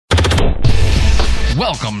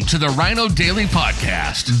Welcome to the Rhino Daily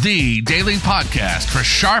Podcast, the daily podcast for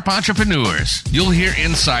sharp entrepreneurs. You'll hear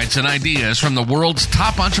insights and ideas from the world's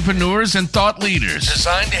top entrepreneurs and thought leaders,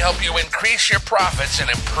 designed to help you increase your profits and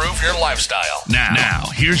improve your lifestyle. Now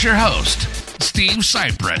here's your host, Steve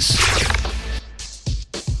Cypress.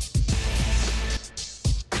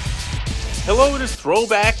 Hello, it is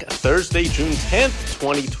Throwback Thursday, June 10th,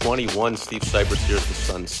 2021. Steve Cypress here as the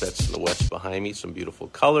sun sets in the west behind me. Some beautiful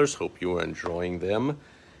colors. Hope you are enjoying them.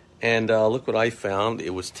 And look what I found. It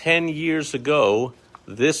was 10 years ago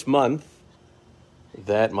this month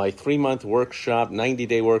that my 3-month workshop,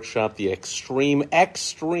 90-day workshop, the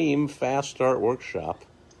XTreme Fast Start Workshop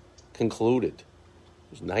concluded.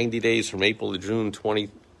 It was 90 days from April to June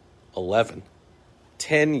 2011.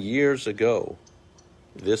 10 years ago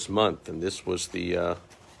this month, and this was the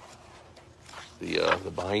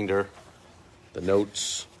binder, the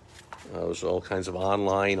notes. It was all kinds of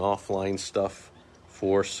online, offline stuff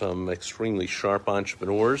for some extremely sharp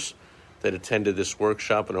entrepreneurs that attended this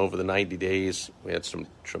workshop. And over the 90 days, we had some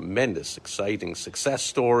tremendous, exciting success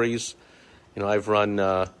stories. You know, I've run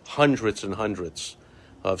hundreds and hundreds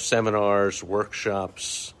of seminars,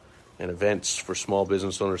 workshops, and events for small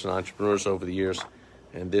business owners and entrepreneurs over the years.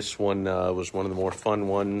 And this one was one of the more fun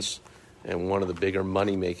ones and one of the bigger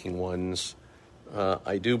money-making ones.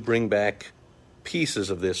 I do bring back pieces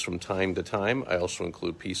of this from time to time. I also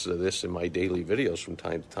include pieces of this in my daily videos from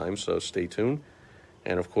time to time, so stay tuned.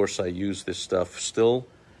 And, of course, I use this stuff still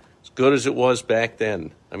as good as it was back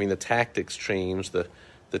then. I mean, the tactics changed,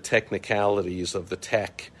 the technicalities of the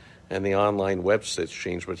tech and the online websites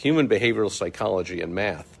changed, but human behavioral psychology and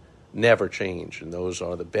math never change, and those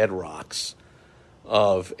are the bedrocks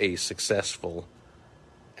of a successful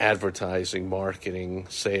advertising, marketing,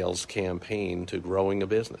 sales campaign to growing a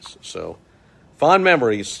business. So, fond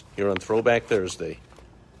memories here on Throwback Thursday.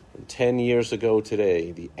 And 10 years ago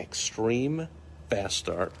today, the XTreme Fast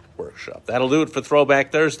Start Workshop. That'll do it for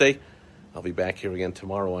Throwback Thursday. I'll be back here again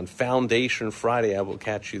tomorrow on Foundation Friday. I will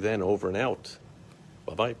catch you then. Over and out.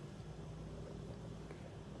 Bye-bye.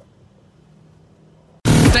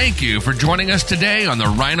 Thank you for joining us today on the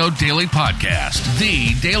Rhino Daily Podcast,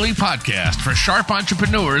 the daily podcast for sharp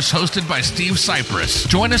entrepreneurs hosted by Steve Cypress.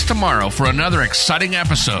 Join us tomorrow for another exciting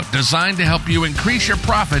episode designed to help you increase your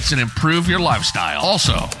profits and improve your lifestyle.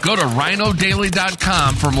 Also, go to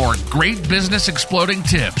rhinodaily.com for more great business exploding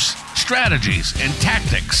tips, strategies, and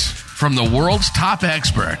tactics from the world's top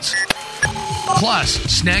experts. Plus,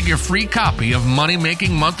 snag your free copy of Money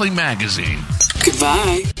Making Monthly magazine.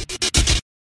 Goodbye.